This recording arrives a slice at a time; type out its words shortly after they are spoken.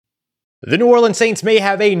The New Orleans Saints may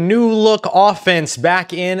have a new look offense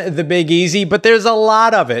back in the Big Easy, but there's a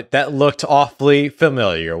lot of it that looked awfully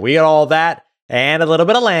familiar. We got all that and a little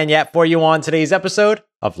bit of lagniappe for you on today's episode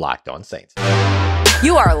of Locked On Saints.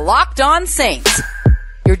 You are Locked On Saints,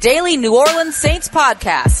 your daily New Orleans Saints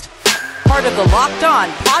podcast. Part of the Locked On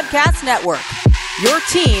Podcast Network, your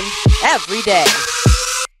team every day.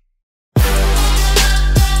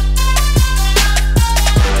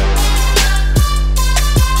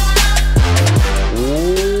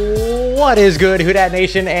 What is good, Who Dat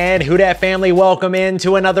Nation and Who Dat family? Welcome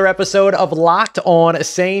into another episode of Locked On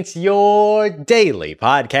Saints, your daily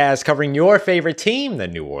podcast covering your favorite team, the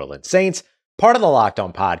New Orleans Saints, part of the Locked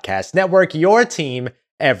On Podcast Network, your team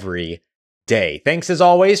every day. Thanks as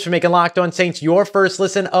always for making Locked On Saints your first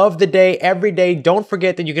listen of the day every day. Don't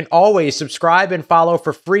forget that you can always subscribe and follow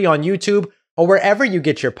for free on YouTube or wherever you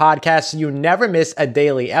get your podcasts so you never miss a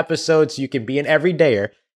daily episode, so you can be an everydayer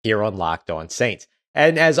here on Locked On Saints.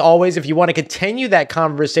 And as always, if you want to continue that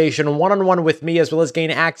conversation one-on-one with me, as well as gain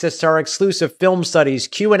access to our exclusive film studies,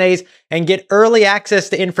 Q&As, and get early access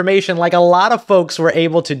to information like a lot of folks were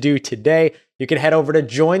able to do today, you can head over to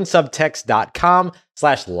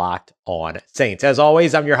joinsubtext.com/LockedOnSaints. As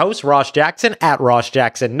always, I'm your host, Ross Jackson, at Ross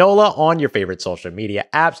Jackson Nola on your favorite social media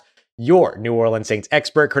apps, your New Orleans Saints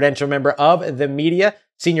expert, credential member of the media,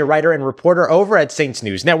 senior writer and reporter over at Saints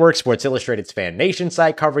News Network, Sports Illustrated's Fan Nation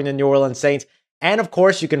site covering the New Orleans Saints. And of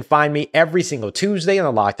course, you can find me every single Tuesday on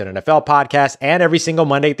the Locked On NFL podcast and every single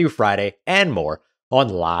Monday through Friday and more on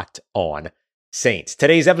Locked On Saints.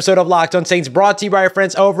 Today's episode of Locked On Saints brought to you by our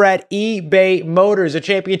friends over at eBay Motors. A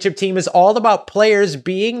championship team is all about players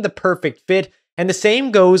being the perfect fit, and the same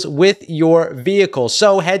goes with your vehicle.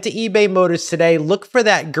 So head to eBay Motors today, look for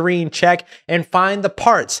that green check, and find the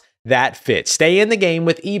parts that fit. Stay in the game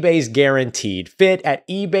with eBay's guaranteed fit at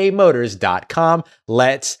ebaymotors.com.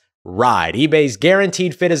 Let's ride. eBay's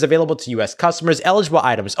guaranteed fit is available to U.S. customers. Eligible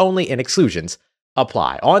items only and exclusions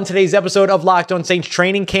apply. On today's episode of Locked On Saints,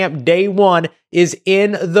 training camp day one is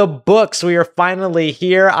in the books. We are finally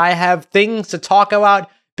here. I have things to talk about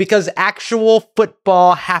because actual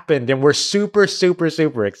football happened and we're super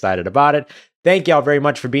excited about it. Thank y'all very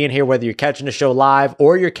much for being here, whether you're catching the show live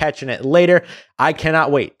or you're catching it later. I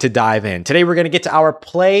cannot wait to dive in. Today, we're going to get to our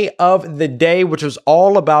play of the day, which was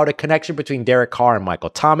all about a connection between Derek Carr and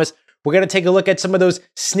Michael Thomas. We're going to take a look at some of those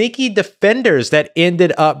sneaky defenders that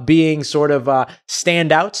ended up being sort of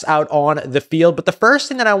standouts out on the field. But the first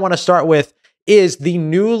thing that I want to start with is the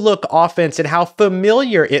new look offense and how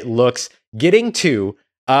familiar it looks getting to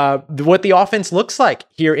what the offense looks like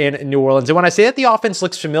here in New Orleans. And when I say that the offense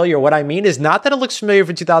looks familiar, what I mean is not that it looks familiar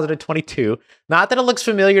for 2022, not that it looks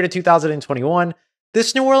familiar to 2021.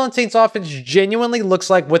 This New Orleans Saints offense genuinely looks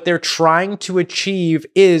like what they're trying to achieve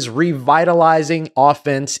is revitalizing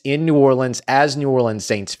offense in New Orleans as New Orleans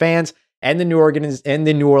Saints fans and the New Orleans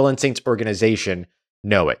Saints organization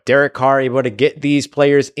know it. Derek Carr able to get these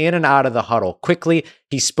players in and out of the huddle quickly.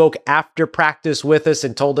 He spoke after practice with us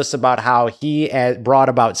and told us about how he had brought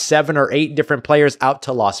about 7 or 8 different players out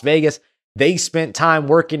to Las Vegas. They spent time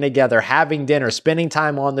working together, having dinner, spending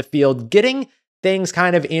time on the field, getting things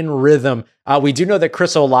kind of in rhythm. We do know that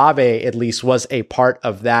Chris Olave at least was a part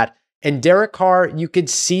of that. And Derek Carr, you could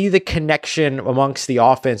see the connection amongst the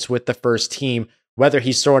offense with the first team, whether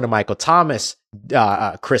he's throwing to Michael Thomas,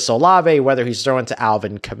 Chris Olave, whether he's throwing to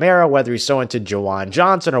Alvin Kamara, whether he's throwing to Juwan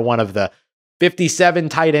Johnson or one of the 57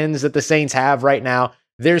 tight ends that the Saints have right now.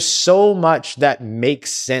 There's so much that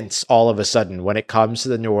makes sense all of a sudden when it comes to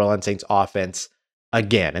the New Orleans Saints offense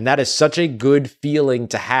again. And that is such a good feeling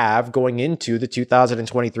to have going into the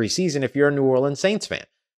 2023 season if you're a New Orleans Saints fan.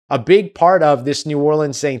 A big part of this New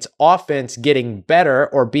Orleans Saints offense getting better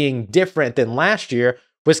or being different than last year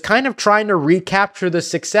was kind of trying to recapture the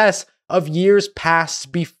success of years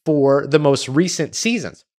past before the most recent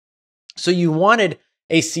seasons. So you want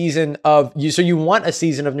a season of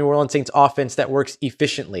New Orleans Saints offense that works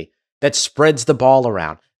efficiently, that spreads the ball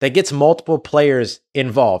around, that gets multiple players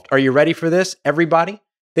involved. Are you ready for this, everybody?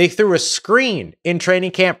 They threw a screen in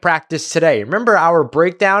training camp practice today. Remember our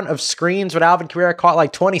breakdown of screens when Alvin Kamara caught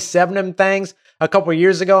like 27 of them things a couple of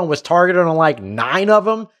years ago and was targeted on like 9 of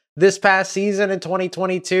them this past season in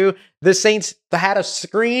 2022? The Saints had a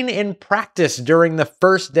screen in practice during the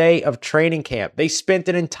first day of training camp. They spent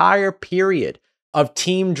an entire period of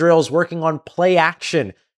team drills working on play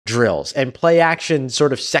action drills and play action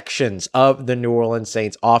sort of sections of the New Orleans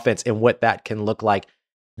Saints offense and what that can look like.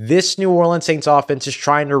 This New Orleans Saints offense is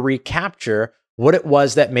trying to recapture what it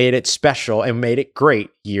was that made it special and made it great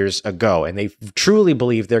years ago. And they truly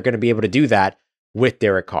believe they're going to be able to do that with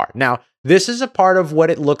Derek Carr. Now, this is a part of what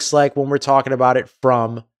it looks like when we're talking about it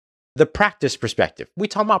from the practice perspective. We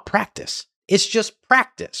talk about practice. It's just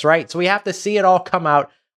practice, right? So we have to see it all come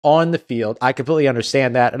out on the field. I completely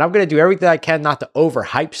understand that. And I'm going to do everything I can not to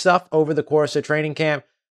overhype stuff over the course of training camp.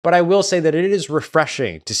 But I will say that it is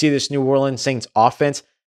refreshing to see this New Orleans Saints offense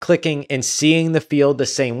clicking and seeing the field the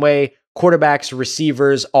same way. Quarterbacks,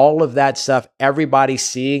 receivers, all of that stuff, everybody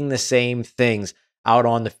seeing the same things out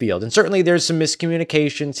on the field. And certainly there's some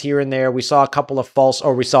miscommunications here and there. We saw a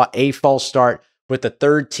false start with the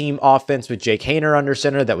third team offense with Jake Haener under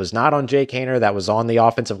center. That was not on Jake Haener. That was on the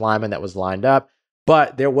offensive lineman that was lined up.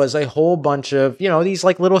 But there was a whole bunch of, these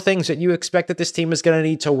like little things that you expect that this team is going to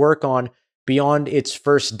need to work on beyond its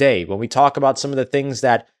first day. When we talk about some of the things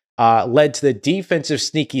that led to the defensive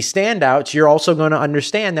sneaky standouts, you're also going to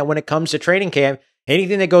understand that when it comes to training camp,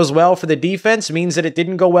 anything that goes well for the defense means that it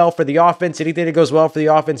didn't go well for the offense. Anything that goes well for the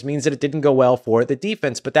offense means that it didn't go well for the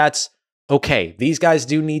defense. But that's okay. These guys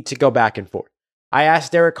do need to go back and forth. I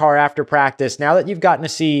asked Derek Carr after practice, now that you've gotten to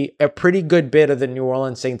see a pretty good bit of the New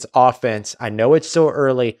Orleans Saints offense, I know it's so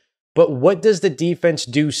early, but what does the defense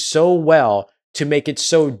do so well to make it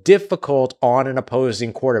so difficult on an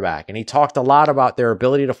opposing quarterback? And he talked a lot about their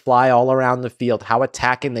ability to fly all around the field, how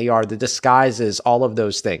attacking they are, the disguises, all of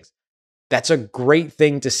those things. That's a great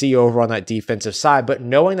thing to see over on that defensive side. But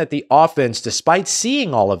knowing that the offense, despite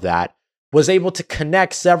seeing all of that, was able to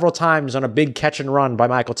connect several times on a big catch and run by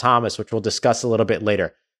Michael Thomas, which we'll discuss a little bit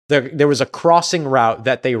later. There was a crossing route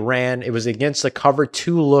that they ran. It was against the cover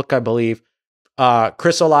 2 look, I believe.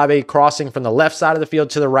 Chris Olave crossing from the left side of the field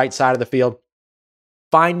to the right side of the field,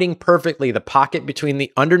 finding perfectly the pocket between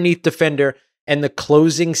the underneath defender and the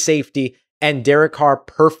closing safety, and Derek Carr,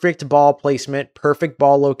 perfect ball placement, perfect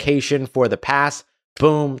ball location for the pass.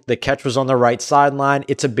 Boom, the catch was on the right sideline.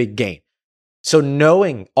 It's a big gain. So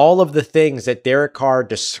knowing all of the things that Derek Carr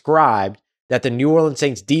described that the New Orleans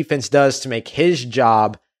Saints defense does to make his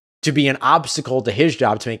job, to be an obstacle to his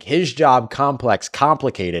job, to make his job complex,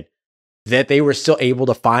 complicated, that they were still able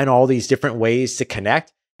to find all these different ways to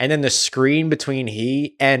connect. And then the screen between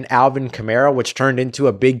he and Alvin Kamara, which turned into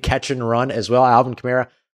a big catch and run as well. Alvin Kamara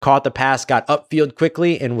caught the pass, got upfield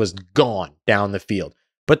quickly, and was gone down the field.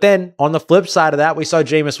 But then on the flip side of that, we saw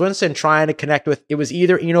Jameis Winston trying to connect with, it was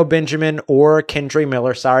either Eno Benjamin or Kendre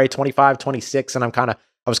Miller, 25-26. And I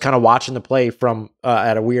was kind of watching the play from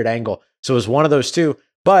at a weird angle. So it was one of those two.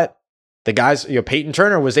 But the guys, Peyton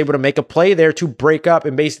Turner was able to make a play there to break up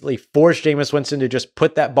and basically force Jameis Winston to just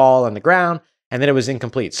put that ball on the ground. And then it was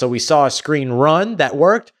incomplete. So we saw a screen run that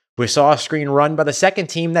worked. We saw a screen run by the second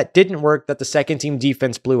team that didn't work, that the second team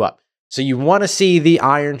defense blew up. So you want to see the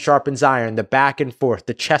iron sharpens iron, the back and forth,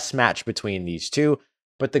 the chess match between these two.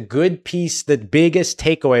 But the good piece, the biggest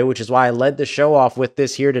takeaway, which is why I led the show off with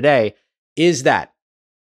this here today, is that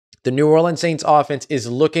the New Orleans Saints offense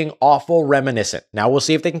is looking awful reminiscent. Now we'll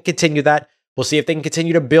see if they can continue that. We'll see if they can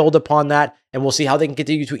continue to build upon that, and we'll see how they can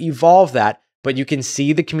continue to evolve that. But you can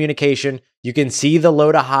see the communication. You can see the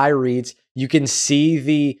low to high reads. You can see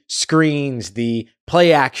the screens, the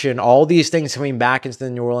play action, all these things coming back into the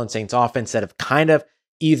New Orleans Saints offense that have kind of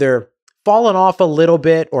either fallen off a little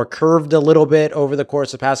bit or curved a little bit over the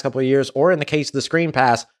course of the past couple of years, or in the case of the screen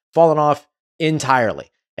pass, fallen off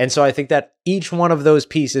entirely. And so I think that each one of those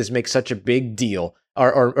pieces makes such a big deal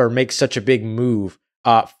or makes such a big move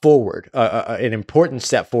forward, an important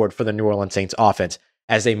step forward for the New Orleans Saints offense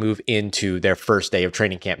as they move into their first day of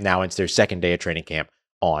training camp. Now it's their second day of training camp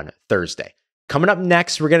on Thursday. Coming up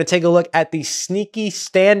next, we're going to take a look at the sneaky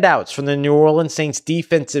standouts from the New Orleans Saints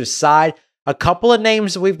defensive side. A couple of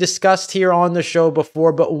names that we've discussed here on the show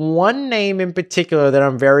before, but one name in particular that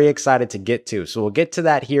I'm very excited to get to. So we'll get to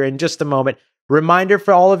that here in just a moment. Reminder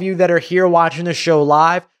for all of you that are here watching the show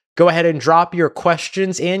live, go ahead and drop your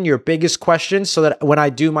questions in, your biggest questions, so that when I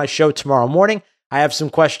do my show tomorrow morning, I have some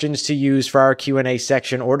questions to use for our Q&A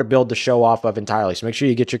section or to build the show off of entirely. So make sure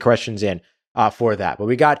you get your questions in for that. But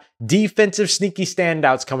we got defensive sneaky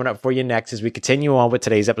standouts coming up for you next as we continue on with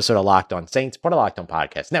today's episode of Locked On Saints, part of Locked On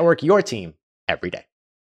Podcast Network, your team every day.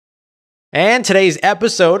 And today's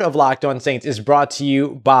episode of Locked On Saints is brought to you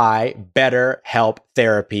by BetterHelp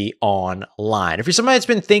Therapy Online. If you're somebody that's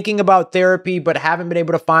been thinking about therapy but haven't been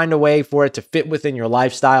able to find a way for it to fit within your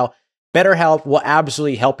lifestyle, BetterHelp will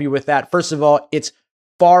absolutely help you with that. First of all, it's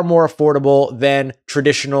far more affordable than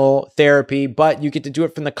traditional therapy, but you get to do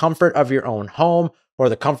it from the comfort of your own home or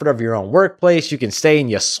the comfort of your own workplace. You can stay in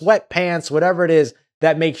your sweatpants, whatever it is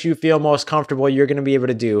that makes you feel most comfortable, you're going to be able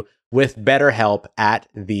to do with BetterHelp at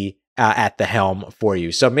the helm for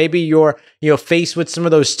you. So maybe you're faced with some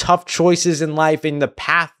of those tough choices in life, and the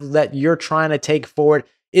path that you're trying to take forward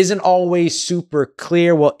isn't always super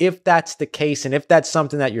clear. Well, if that's the case, and if that's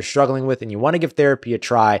something that you're struggling with and you want to give therapy a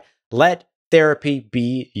try, Let therapy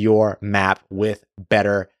be your map with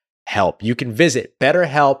BetterHelp. You can visit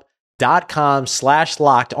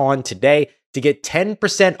betterhelp.com/locked-on today to get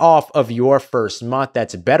 10% off of your first month.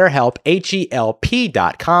 That's BetterHelp,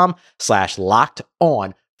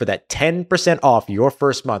 HELP.com/locked-on for that 10% off your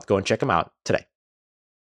first month. Go and check them out today.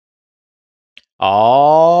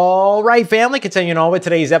 All right, family, continuing on with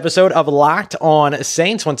today's episode of Locked On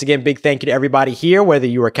Saints. Once again, big thank you to everybody here, whether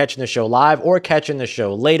you are catching the show live or catching the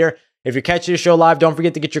show later. If you're catching the show live, don't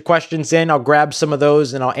forget to get your questions in. I'll grab some of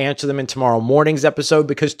those and I'll answer them in tomorrow morning's episode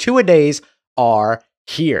because two-a-days are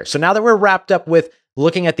here. So now that we're wrapped up with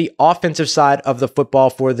looking at the offensive side of the football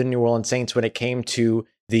for the New Orleans Saints when it came to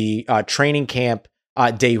the training camp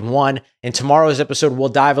day one, in tomorrow's episode, we'll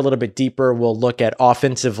dive a little bit deeper. We'll look at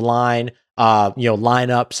offensive line,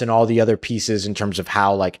 lineups and all the other pieces in terms of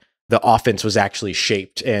how like the offense was actually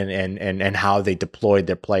shaped and how they deployed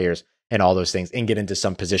their players and all those things, and get into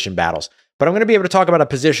some position battles. But I'm going to be able to talk about a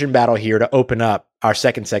position battle here to open up our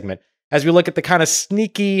second segment as we look at the kind of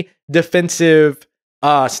sneaky defensive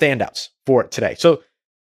standouts for today. So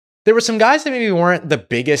there were some guys that maybe weren't the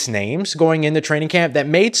biggest names going into training camp that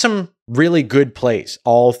made some really good plays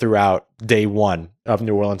all throughout day one of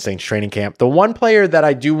New Orleans Saints training camp. The one player that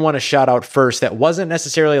I do want to shout out first that wasn't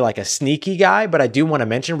necessarily like a sneaky guy, but I do want to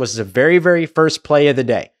mention was the very, very first play of the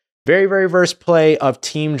day. Very, very first play of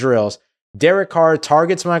team drills. Derek Carr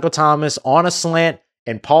targets Michael Thomas on a slant,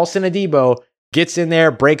 and Paulson Adebo gets in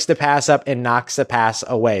there, breaks the pass up, and knocks the pass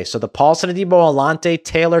away. So the Paulson Adebo-Alontae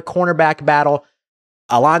Taylor cornerback battle.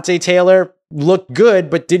 Alontae Taylor looked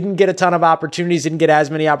good, but didn't get a ton of opportunities, didn't get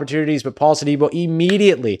as many opportunities, but Paulson Adebo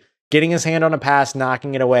immediately getting his hand on a pass,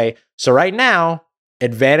 knocking it away. So right now,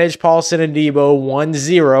 advantage Paulson Adebo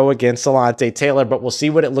 1-0 against Alontae Taylor, but we'll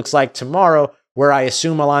see what it looks like tomorrow, where I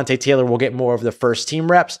assume Alontae Taylor will get more of the first team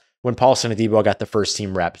reps when Paulson Adebo got the first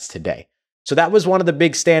team reps today. So that was one of the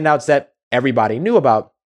big standouts that everybody knew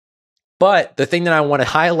about. But the thing that I want to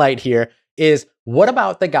highlight here is, what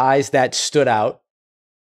about the guys that stood out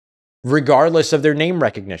regardless of their name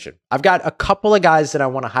recognition? I've got a couple of guys that I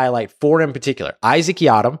want to highlight for in particular. Isaac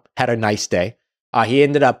Yiadom had a nice day. He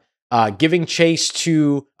ended up giving chase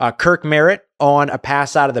to Kirk Merritt on a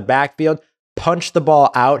pass out of the backfield, punched the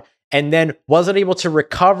ball out, and then wasn't able to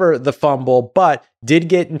recover the fumble, but did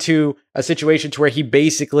get into a situation to where he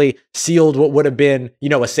basically sealed what would have been,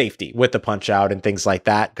 a safety with the punch out and things like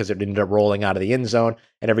that, because it ended up rolling out of the end zone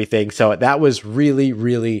and everything. So that was really,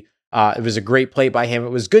 really, it was a great play by him.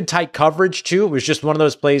 It was good tight coverage too. It was just one of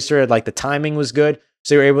those plays where like the timing was good,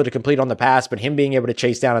 so you were able to complete on the pass, but him being able to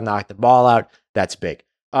chase down and knock the ball out, that's big.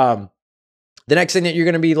 The next thing that you're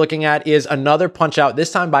going to be looking at is another punch out,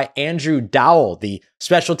 this time by Andrew Dowell, the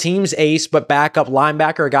special teams ace, but backup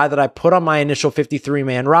linebacker, a guy that I put on my initial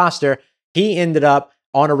 53-man roster. He ended up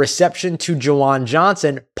on a reception to Juwan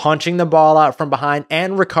Johnson, punching the ball out from behind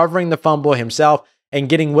and recovering the fumble himself and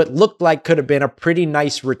getting what looked like could have been a pretty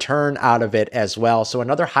nice return out of it as well. So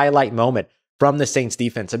another highlight moment from the Saints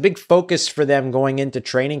defense. A big focus for them going into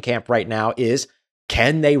training camp right now is,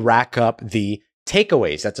 can they rack up the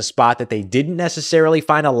takeaways? That's a spot that they didn't necessarily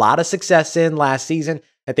find a lot of success in last season,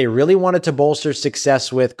 that they really wanted to bolster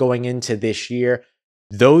success with going into this year.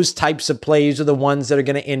 Those types of plays are the ones that are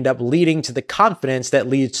going to end up leading to the confidence that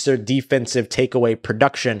leads to defensive takeaway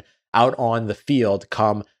production out on the field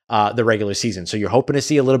come the regular season. So you're hoping to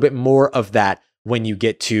see a little bit more of that when you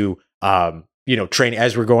get to training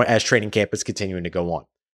as training camp is continuing to go on.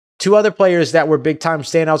 Two other players that were big time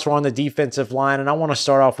standouts were on the defensive line, and I want to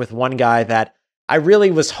start off with one guy that I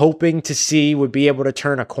really was hoping to see would be able to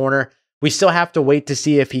turn a corner. We still have to wait to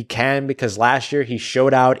see if he can, because last year he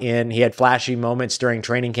showed out he had flashy moments during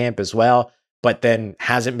training camp as well, but then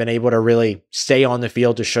hasn't been able to really stay on the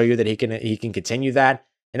field to show you that he can continue that.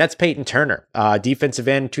 And that's Peyton Turner, defensive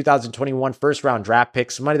end, 2021 first round draft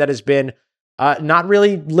pick, somebody that has been not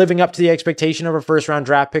really living up to the expectation of a first round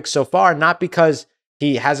draft pick so far, not because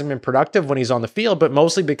he hasn't been productive when he's on the field, but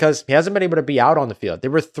mostly because he hasn't been able to be out on the field. There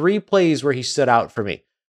were 3 plays where he stood out for me.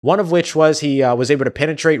 One of which was he was able to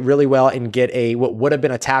penetrate really well and get what would have been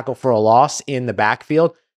a tackle for a loss in the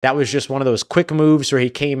backfield. That was just one of those quick moves where he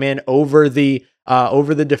came in over the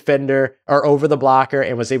defender or over the blocker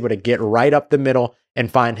and was able to get right up the middle and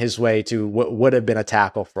find his way to what would have been a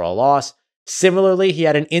tackle for a loss. Similarly, he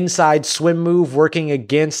had an inside swim move working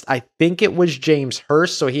against, I think it was James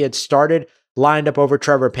Hurst. So he had started lined up over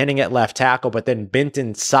Trevor Penning at left tackle, but then bent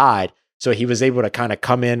inside. So he was able to kind of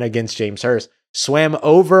come in against James Hurst, swam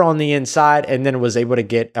over on the inside, and then was able to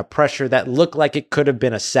get a pressure that looked like it could have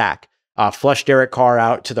been a sack. Flushed Derek Carr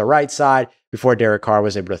out to the right side before Derek Carr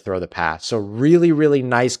was able to throw the pass. So really, really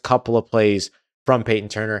nice couple of plays from Peyton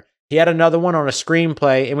Turner. He had another one on a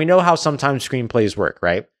screenplay, and we know how sometimes screenplays work,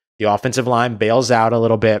 right? The offensive line bails out a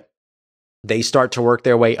little bit. They start to work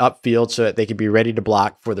their way upfield so that they can be ready to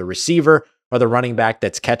block for the receiver or the running back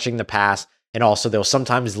that's catching the pass. And also, they'll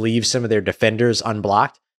sometimes leave some of their defenders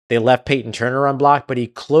unblocked. They left Peyton Turner unblocked, but he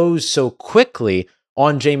closed so quickly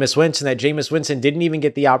on Jameis Winston that Jameis Winston didn't even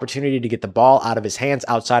get the opportunity to get the ball out of his hands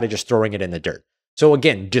outside of just throwing it in the dirt. So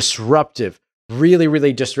again, disruptive, really,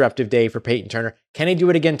 really disruptive day for Peyton Turner. Can he do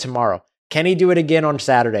it again tomorrow? Can he do it again on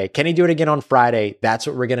Saturday? Can he do it again on Friday? That's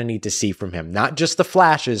what we're going to need to see from him. Not just the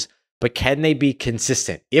flashes, but can they be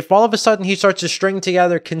consistent? If all of a sudden he starts to string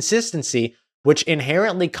together consistency, which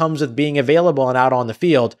inherently comes with being available and out on the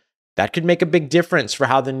field, that could make a big difference for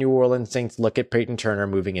how the New Orleans Saints look at Peyton Turner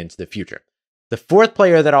moving into the future. The fourth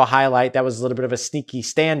player that I'll highlight that was a little bit of a sneaky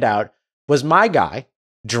standout was my guy,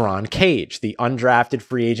 Jerron Cage, the undrafted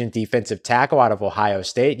free agent defensive tackle out of Ohio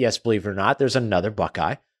State. Yes, believe it or not, there's another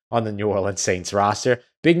Buckeye on the New Orleans Saints roster.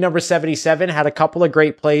 Big number 77 had a couple of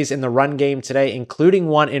great plays in the run game today, including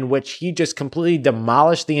one in which he just completely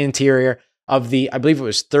demolished the interior of the, I believe it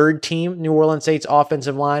was third team New Orleans Saints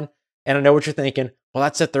offensive line. And I know what you're thinking. Well,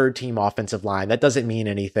 that's a third team offensive line. That doesn't mean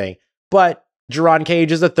anything. But Jerron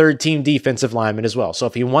Cage is a third team defensive lineman as well. So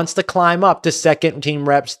if he wants to climb up to second team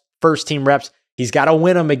reps, first team reps, he's got to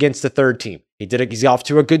win them against the third team. He's off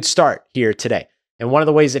to a good start here today. And one of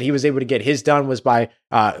the ways that he was able to get his done was by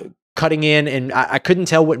cutting in, and I couldn't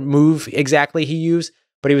tell what move exactly he used,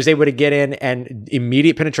 but he was able to get in and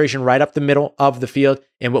immediate penetration right up the middle of the field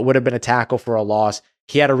and what would have been a tackle for a loss.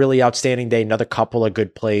 He had a really outstanding day, another couple of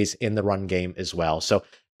good plays in the run game as well. So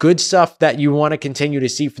good stuff that you want to continue to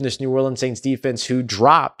see from this New Orleans Saints defense, who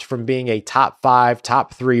dropped from being a top 5,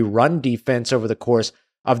 top 3 run defense over the course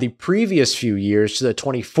of the previous few years to the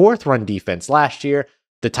 24th run defense last year.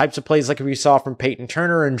 The types of plays like we saw from Peyton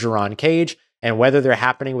Turner and Jerron Cage, and whether they're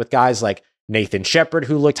happening with guys like Nathan Shepard,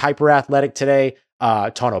 who looked hyper athletic today,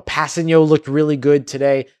 Tano Passanio looked really good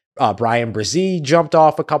today, Brian Brzee jumped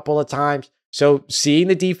off a couple of times. So seeing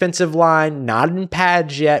the defensive line not in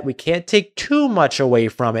pads yet, we can't take too much away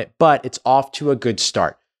from it, but it's off to a good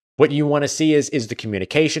start. What you want to see is the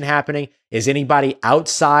communication happening? Is anybody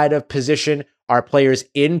outside of position? Are players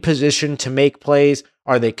in position to make plays?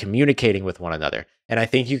 Are they communicating with one another? And I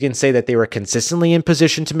think you can say that they were consistently in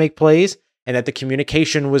position to make plays and that the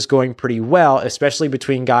communication was going pretty well, especially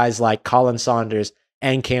between guys like Colin Saunders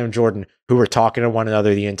and Cam Jordan, who were talking to one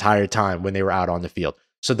another the entire time when they were out on the field.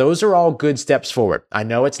 So those are all good steps forward. I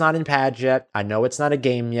know it's not in pads yet. I know it's not a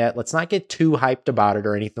game yet. Let's not get too hyped about it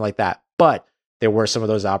or anything like that. But there were some of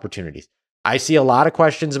those opportunities. I see a lot of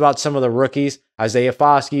questions about some of the rookies, Isaiah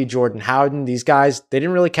Foskey, Jordan Howden. These guys, they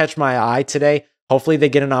didn't really catch my eye today. Hopefully they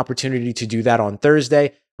get an opportunity to do that on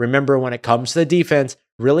Thursday. Remember, when it comes to the defense,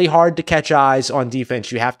 really hard to catch eyes on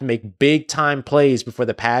defense. You have to make big time plays before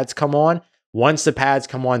the pads come on. Once the pads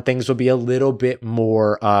come on, things will be a little bit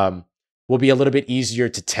more, will be a little bit easier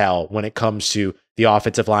to tell when it comes to the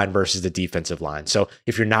offensive line versus the defensive line. So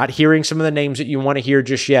if you're not hearing some of the names that you want to hear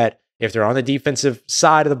just yet, if they're on the defensive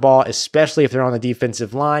side of the ball, especially if they're on the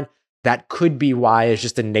defensive line, that could be why. It's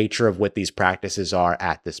just the nature of what these practices are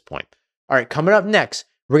at this point. All right, coming up next,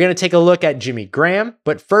 we're going to take a look at Jimmy Graham.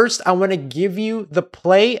 But first, I want to give you the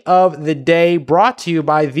play of the day brought to you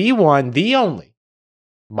by the one, the only,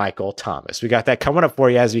 Michael Thomas. We got that coming up for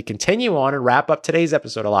you as we continue on and wrap up today's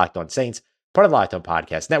episode of Locked On Saints, part of the Locked On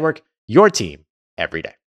Podcast Network, your team every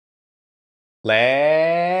day.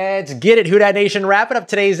 Let's get it, Who Dat Nation. Wrapping up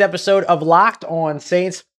today's episode of Locked On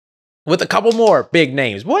Saints with a couple more big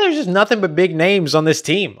names. Boy, there's just nothing but big names on this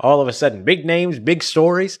team. All of a sudden, big names, big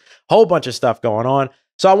stories, whole bunch of stuff going on.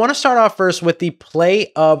 So I want to start off first with the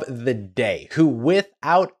play of the day, who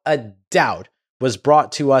without a doubt was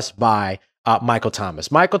brought to us by Michael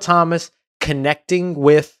Thomas. Michael Thomas connecting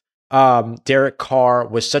with Derek Carr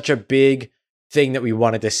was such a big thing that we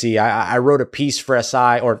wanted to see. I wrote a piece for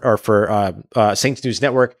SI or for Saints News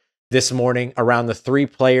Network this morning around the 3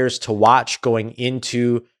 players to watch going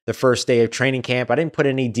into the first day of training camp. I didn't put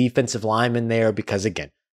any defensive linemen there because,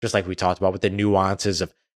 again, just like we talked about with the nuances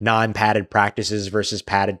of non-padded practices versus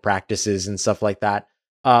padded practices and stuff like that.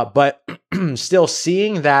 But still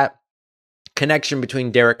seeing that connection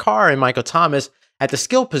between Derek Carr and Michael Thomas at the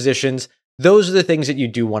skill positions, those are the things that you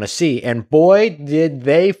do want to see. And boy, did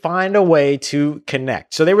they find a way to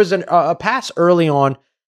connect. So there was a pass early on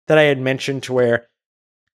that I had mentioned to where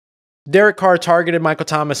Derek Carr targeted Michael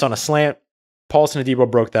Thomas on a slant. Paulson Adebo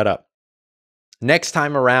broke that up. Next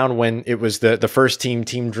time around, when it was the first team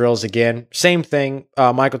drills again, same thing.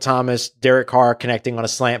 Michael Thomas, Derek Carr connecting on a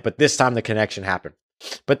slant, but this time the connection happened.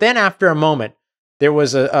 But then after a moment, there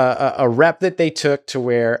was a rep that they took to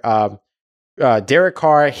where Derek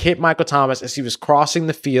Carr hit Michael Thomas as he was crossing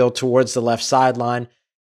the field towards the left sideline.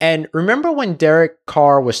 And remember when Derek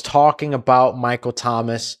Carr was talking about Michael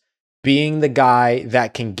Thomas being the guy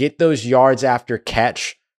that can get those yards after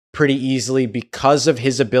catch pretty easily because of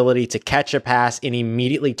his ability to catch a pass and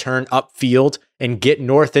immediately turn upfield and get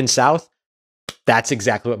north and south? That's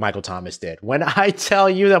exactly what Michael Thomas did. When I tell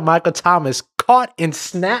you that Michael Thomas caught and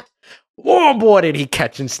snapped, oh boy, did he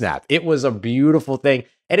catch and snap. It was a beautiful thing.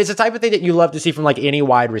 And it's the type of thing that you love to see from like any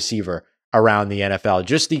wide receiver around the NFL.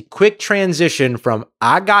 Just the quick transition from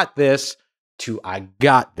I got this to I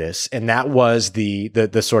got this. And that was the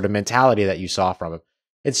sort of mentality that you saw from him.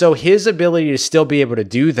 And so his ability to still be able to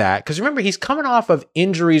do that, because remember, he's coming off of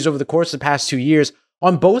injuries over the course of the past 2 years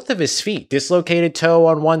on both of his feet, dislocated toe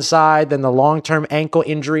on one side, then the long-term ankle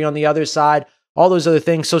injury on the other side, all those other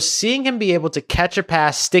things. So seeing him be able to catch a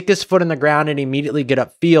pass, stick his foot in the ground and immediately get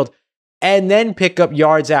upfield, and then pick up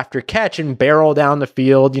yards after catch and barrel down the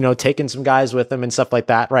field, taking some guys with him and stuff like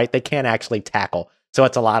that, right? They can't actually tackle. So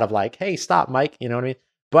it's a lot of like, hey, stop, Mike. You know what I mean?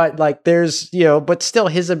 But like there's, but still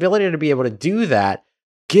his ability to be able to do that,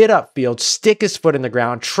 get upfield, stick his foot in the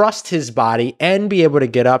ground, trust his body, and be able to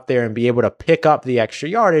get up there and be able to pick up the extra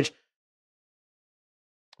yardage.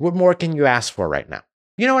 What more can you ask for right now?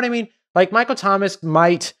 You know what I mean? Like Michael Thomas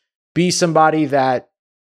might be somebody that,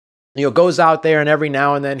 goes out there and every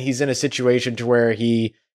now and then he's in a situation to where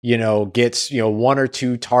he, gets, 1 or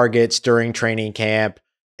 2 targets during training camp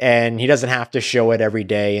and he doesn't have to show it every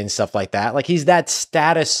day and stuff like that. Like he's that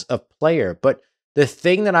status of player. But the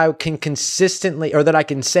thing that I can consistently, or that I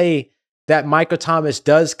can say that Michael Thomas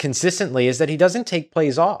does consistently, is that he doesn't take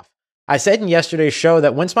plays off. I said in yesterday's show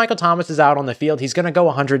that once Michael Thomas is out on the field, he's going to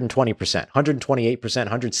go 120%, 128%,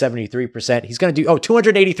 173%. He's going to do,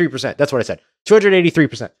 283%. That's what I said.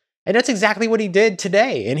 283%. And that's exactly what he did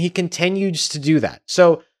today. And he continues to do that.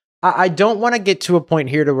 So I don't want to get to a point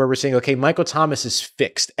here to where we're saying, okay, Michael Thomas is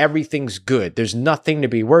fixed. Everything's good. There's nothing to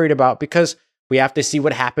be worried about, because we have to see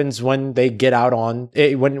what happens when they get out on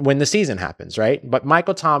when the season happens, right? But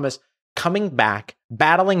Michael Thomas coming back,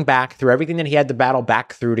 battling back through everything that he had to battle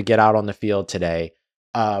back through to get out on the field today,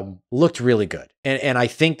 looked really good. And I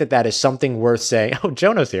think that is something worth saying. Oh,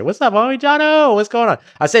 Jono's here. What's up, homie? Jono, what's going on?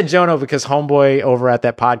 I said Jono because homeboy over at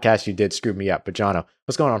that podcast you did screwed me up. But Jono,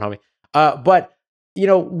 what's going on, homie? But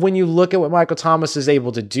when you look at what Michael Thomas is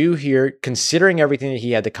able to do here, considering everything that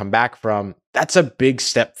he had to come back from, that's a big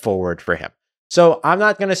step forward for him. So I'm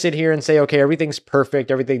not going to sit here and say, okay, everything's perfect,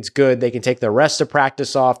 everything's good. They can take the rest of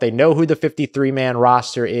practice off. They know who the 53-man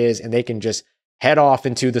roster is, and they can just head off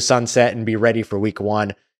into the sunset and be ready for week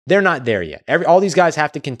 1. They're not there yet. All these guys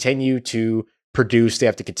have to continue to produce. They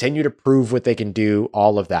have to continue to prove what they can do,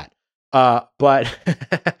 all of that. But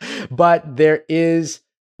there is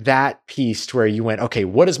that piece to where you went, okay,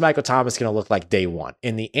 what is Michael Thomas going to look like day 1?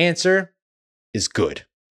 And the answer is good.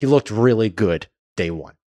 He looked really good day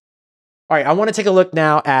 1. All right, I want to take a look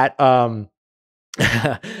now at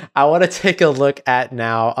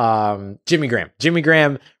Jimmy Graham. Jimmy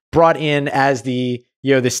Graham brought in as the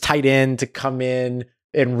this tight end to come in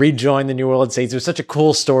and rejoin the New Orleans Saints. It was such a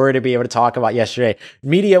cool story to be able to talk about yesterday.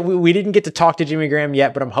 Media, we didn't get to talk to Jimmy Graham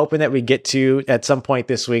yet, but I'm hoping that we get to at some point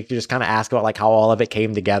this week to just kind of ask about like how all of it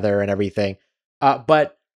came together and everything.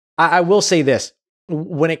 But I will say this: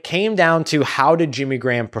 when it came down to how did Jimmy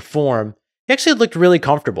Graham perform, he actually looked really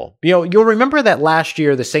comfortable. You'll remember that last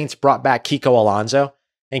year the Saints brought back Kiko Alonso,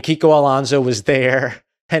 and Kiko Alonso was there,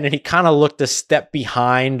 and then he kind of looked a step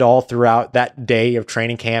behind all throughout that day of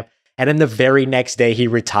training camp. And then the very next day he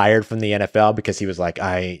retired from the NFL because he was like,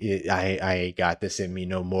 I got this in me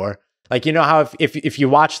no more. Like, how if you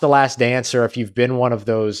watch The Last Dance, or if you've been one of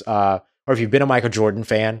those, or if you've been a Michael Jordan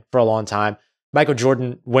fan for a long time, Michael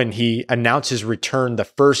Jordan, when he announced his return the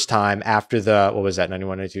first time after the,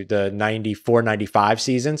 91, 92, the 94, 95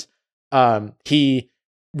 seasons, he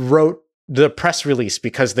wrote the press release,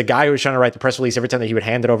 because the guy who was trying to write the press release, every time that he would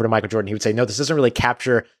hand it over to Michael Jordan, he would say, no, this doesn't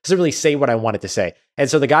really say what I wanted to say. And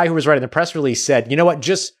so the guy who was writing the press release said, you know what,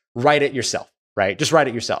 just write it yourself, right? Just write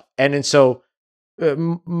it yourself. And so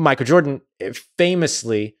Michael Jordan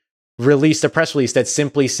famously released a press release that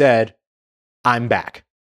simply said, I'm back.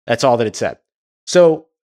 That's all that it said. So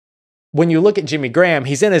when you look at Jimmy Graham,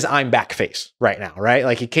 he's in his I'm back phase right now, right?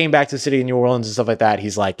 Like he came back to the city of New Orleans and stuff like that.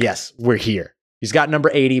 He's like, yes, we're here. He's got number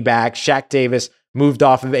 80 back. Shaq Davis moved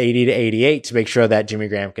off of 80 to 88 to make sure that Jimmy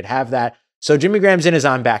Graham could have that. So Jimmy Graham's in his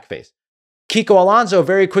I'm back phase. Kiko Alonso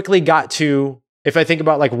very quickly got to, if I think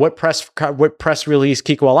about like what press release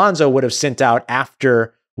Kiko Alonso would have sent out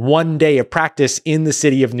after one day of practice in the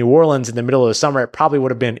city of New Orleans in the middle of the summer, it probably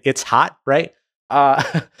would have been, it's hot, right?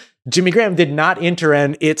 Jimmy Graham did not enter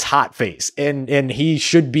an it's hot phase, and he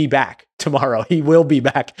should be back tomorrow. He will be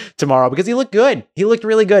back tomorrow because he looked good. He looked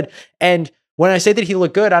really good. And when I say that he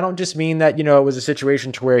looked good, I don't just mean that, it was a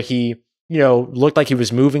situation to where he, looked like he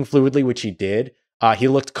was moving fluidly, which he did. He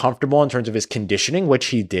looked comfortable in terms of his conditioning, which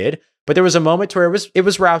he did. But there was a moment where it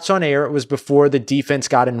was routes on air. It was before the defense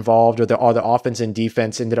got involved, or the offense and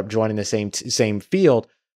defense ended up joining the same field.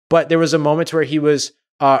 But there was a moment where he was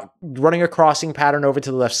running a crossing pattern over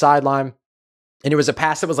to the left sideline, and it was a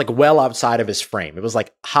pass that was like well outside of his frame. It was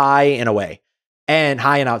like high and away, and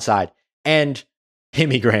high and outside, and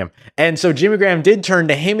Jimmy Graham. And so Jimmy Graham did turn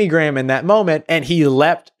to Jimmy Graham in that moment, and he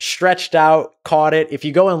leapt, stretched out, caught it. If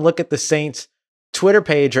you go and look at the Saints Twitter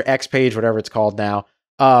page or X page, whatever it's called now,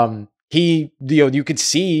 you could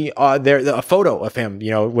see a photo of him,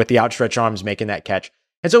 with the outstretched arms making that catch.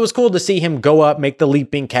 And so it was cool to see him go up, make the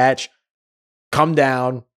leaping catch, come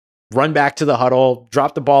down, run back to the huddle,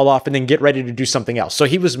 drop the ball off, and then get ready to do something else. So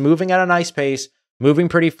he was moving at a nice pace, moving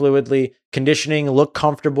pretty fluidly, conditioning, looked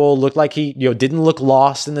comfortable, looked like he, didn't look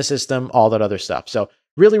lost in the system, all that other stuff. So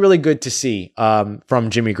really, really good to see from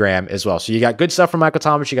Jimmy Graham as well. So you got good stuff from Michael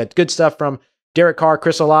Thomas. You got good stuff from Derek Carr,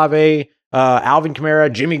 Chris Olave, Alvin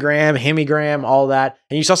Kamara, Jimmy Graham, Jimmy Graham, all that.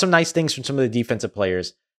 And you saw some nice things from some of the defensive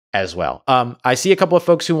players as well. I see a couple of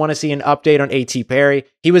folks who want to see an update on A.T. Perry.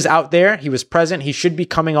 He was out there. He was present. He should be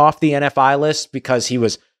coming off the NFI list because he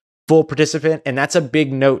was full participant. And that's a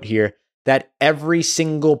big note here, that every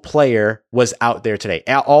single player was out there today.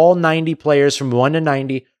 All 90 players from 1 to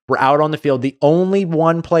 90 were out on the field. The only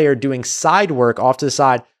one player doing side work off to the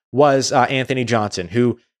side was Anthony Johnson,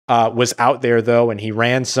 who was out there though, and he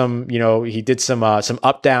ran some, he did some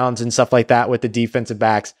up downs and stuff like that with the defensive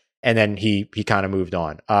backs. And then he kind of moved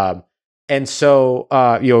on. And so,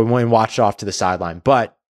 when watched off to the sideline.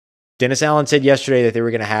 But Dennis Allen said yesterday that they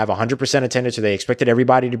were going to have 100% attendance, so they expected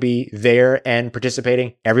everybody to be there and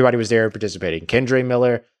participating. Everybody was there and participating. Kendre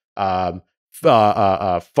Miller,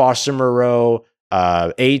 Foster Moreau,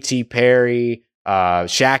 A.T. Perry,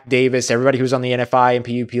 Shaq Davis, everybody who was on the NFI and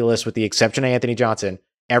PUP list with the exception of Anthony Johnson,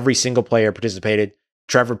 every single player participated.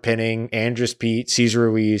 Trevor Penning, Andrus Pete, Cesar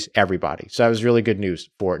Ruiz, everybody. So that was really good news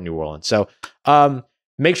for New Orleans. So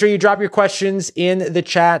make sure you drop your questions in the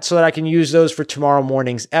chat so that I can use those for tomorrow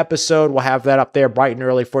morning's episode. We'll have that up there bright and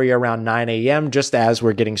early for you around 9 a.m., just as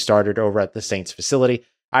we're getting started over at the Saints facility.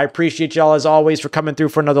 I appreciate y'all as always for coming through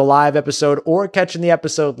for another live episode or catching the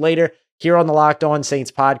episode later here on the Locked On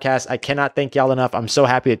Saints podcast. I cannot thank y'all enough. I'm so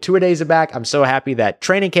happy that 2-a-days are back. I'm so happy that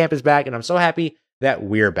training camp is back, and I'm so happy that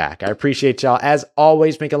we're back. I appreciate y'all as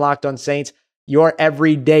always making Locked On Saints your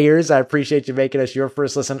everydayers. I appreciate you making us your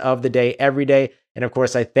first listen of the day every day. And of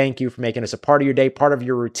course, I thank you for making us a part of your day, part of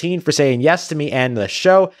your routine, for saying yes to me and the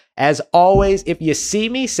show. As always, if you see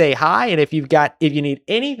me, say hi. And if you need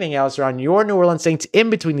anything else around your New Orleans Saints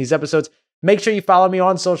in between these episodes, make sure you follow me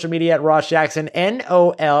on social media at Ross Jackson,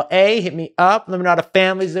 NOLA. Hit me up. Let me know how the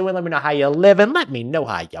family's doing. Let me know how you're living. Let me know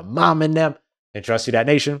how your mom and them. And trust you, that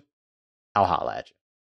nation. I'll holla at you.